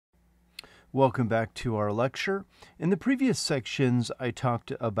Welcome back to our lecture. In the previous sections, I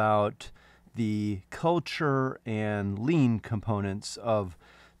talked about the culture and lean components of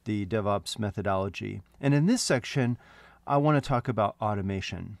the DevOps methodology. And in this section, I want to talk about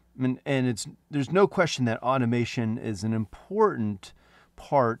automation. There's no question that automation is an important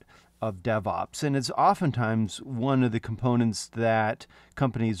part of DevOps, and it's oftentimes one of the components that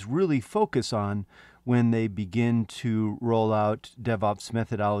companies really focus on when they begin to roll out DevOps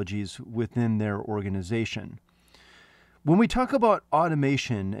methodologies within their organization. When we talk about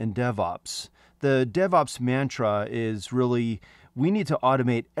automation and DevOps, the DevOps mantra is really we need to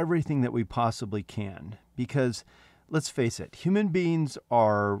automate everything that we possibly can because let's face it, human beings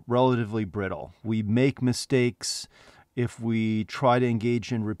are relatively brittle. We make mistakes. If we try to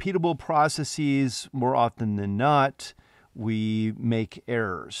engage in repeatable processes, more often than not, we make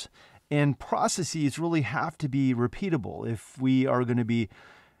errors. And processes really have to be repeatable. If we are going to be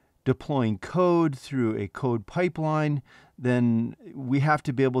deploying code through a code pipeline, then we have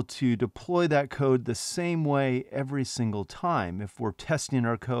to be able to deploy that code the same way every single time. If we're testing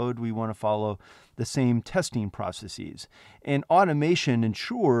our code, we want to follow the same testing processes. And automation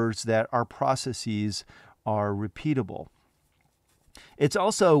ensures that our processes are repeatable. It's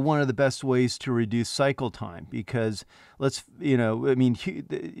also one of the best ways to reduce cycle time because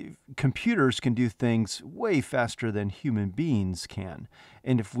computers can do things way faster than human beings can.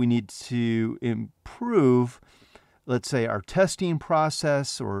 And if we need to improve, let's say, our testing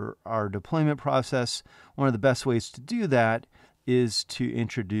process or our deployment process, one of the best ways to do that is to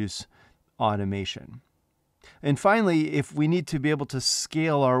introduce automation. And finally, if we need to be able to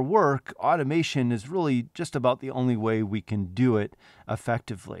scale our work, automation is really just about the only way we can do it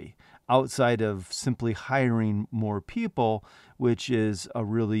effectively, outside of simply hiring more people, which is a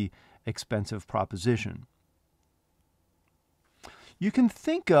really expensive proposition. You can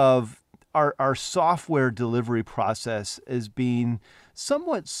think of our software delivery process as being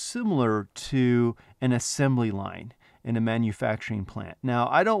somewhat similar to an assembly line in a manufacturing plant. Now,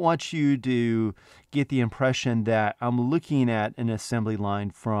 I don't want you to get the impression that I'm looking at an assembly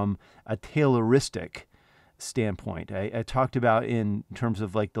line from a Tayloristic standpoint. I talked about in terms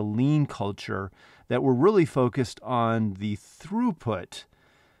of like the lean culture that we're really focused on the throughput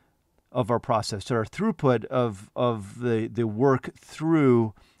of our process, or throughput of the work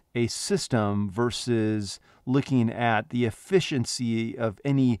through a system versus looking at the efficiency of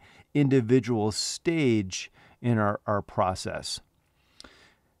any individual stage in our process.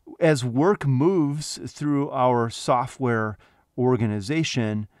 As work moves through our software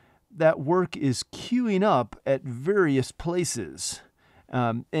organization, that work is queuing up at various places.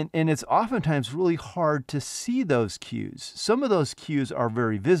 And it's oftentimes really hard to see those queues. Some of those queues are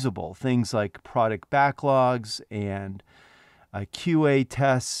very visible, things like product backlogs and QA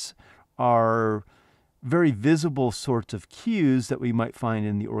tests are very visible sorts of queues that we might find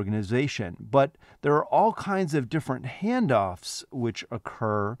in the organization. But there are all kinds of different handoffs which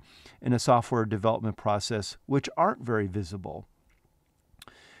occur in a software development process which aren't very visible.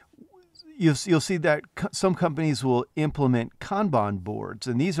 You'll see that some companies will implement Kanban boards,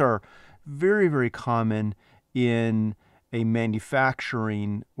 and these are very, very common in a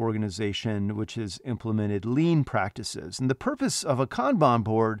manufacturing organization which has implemented lean practices. And the purpose of a Kanban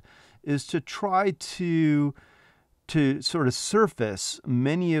board is to try to sort of surface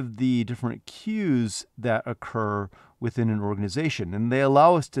many of the different queues that occur within an organization. And they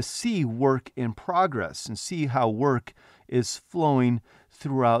allow us to see work in progress and see how work is flowing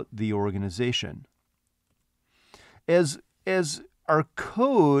throughout the organization. As our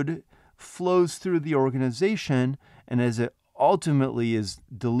code flows through the organization and as it ultimately is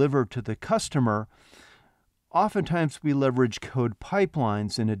delivered to the customer, oftentimes we leverage code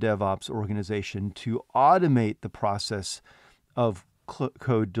pipelines in a DevOps organization to automate the process of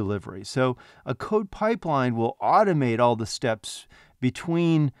code delivery. So a code pipeline will automate all the steps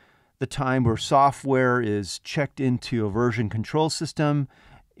between the time where software is checked into a version control system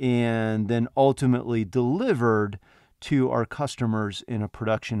and then ultimately delivered to our customers in a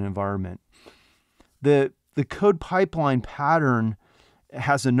production environment. The code pipeline pattern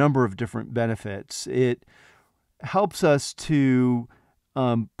has a number of different benefits. It helps us to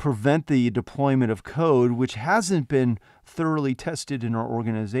prevent the deployment of code which hasn't been thoroughly tested in our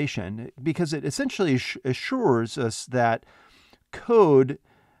organization, because it essentially assures us that code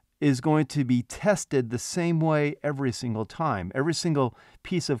is going to be tested the same way every single time. Every single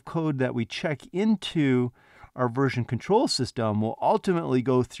piece of code that we check into our version control system will ultimately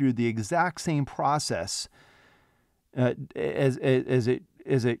go through the exact same process as it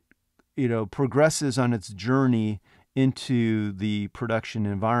progresses on its journey into the production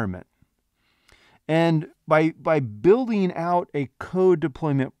environment. And by building out a code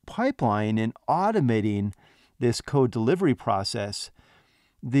deployment pipeline and automating this code delivery process,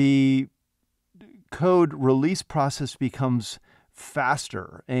 the code release process becomes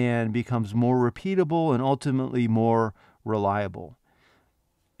faster and becomes more repeatable and ultimately more reliable.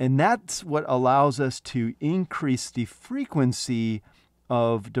 And that's what allows us to increase the frequency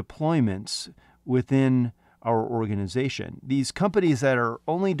of deployments within our organization. These companies that are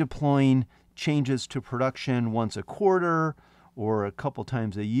only deploying changes to production once a quarter or a couple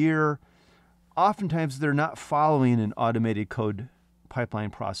times a year, oftentimes they're not following an automated code pipeline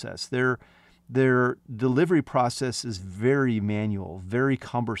process. Their delivery process is very manual, very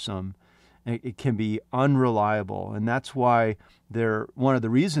cumbersome. It can be unreliable, and that's why one of the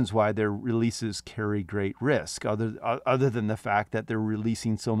reasons why their releases carry great risk, other than the fact that they're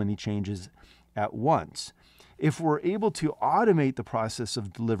releasing so many changes at once. If we're able to automate the process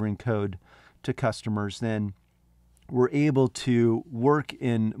of delivering code to customers, then we're able to work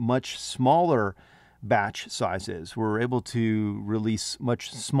in much smaller batch sizes. We're able to release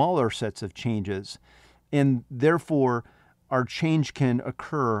much smaller sets of changes, and therefore our change can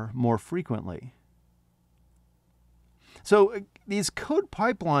occur more frequently. So these code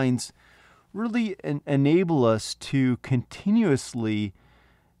pipelines really enable us to continuously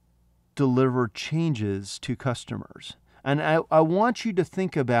deliver changes to customers. And I want you to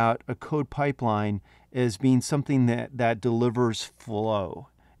think about a code pipeline as being something that delivers flow.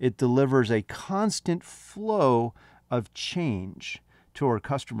 It delivers a constant flow of change to our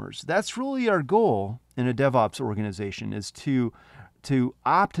customers. That's really our goal in a DevOps organization, is to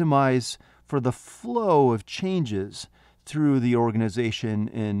optimize for the flow of changes through the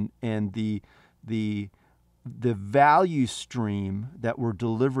organization and the value stream that we're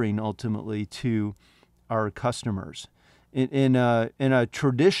delivering ultimately to our customers. In a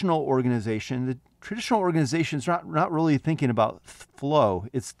traditional organization, the traditional organization is not really thinking about flow.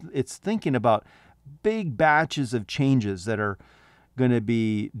 It's thinking about big batches of changes that are going to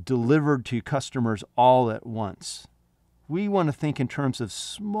be delivered to customers all at once. We want to think in terms of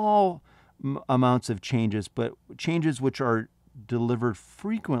small amounts of changes, but changes which are delivered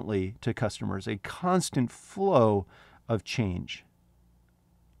frequently to customers, a constant flow of change.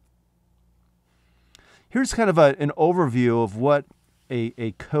 Here's kind of an overview of what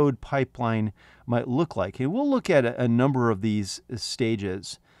a code pipeline might look like. And we'll look at a number of these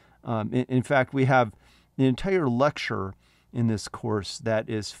stages. In fact, we have an entire lecture in this course that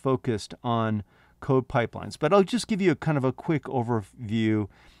is focused on code pipelines. But I'll just give you a quick overview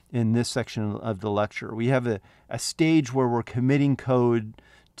in this section of the lecture. We have a stage where we're committing code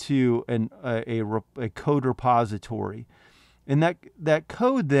to a code repository. And that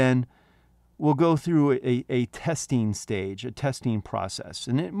code then will go through a testing stage, a testing process.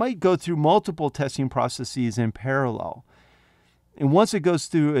 And it might go through multiple testing processes in parallel. And once it goes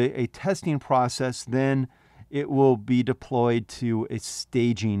through a testing process, then it will be deployed to a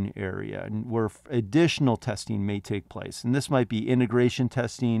staging area where additional testing may take place. And this might be integration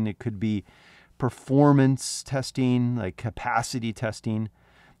testing. It could be performance testing, like capacity testing.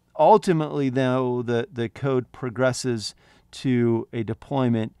 Ultimately, though, the code progresses to a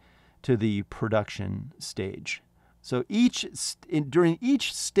deployment to the production stage. So during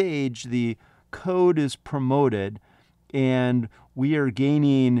each stage, the code is promoted, and we are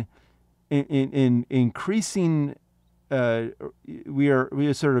gaining in increasing. We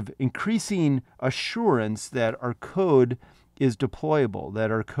are sort of increasing assurance that our code is deployable, that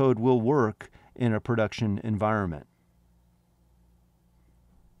our code will work in a production environment.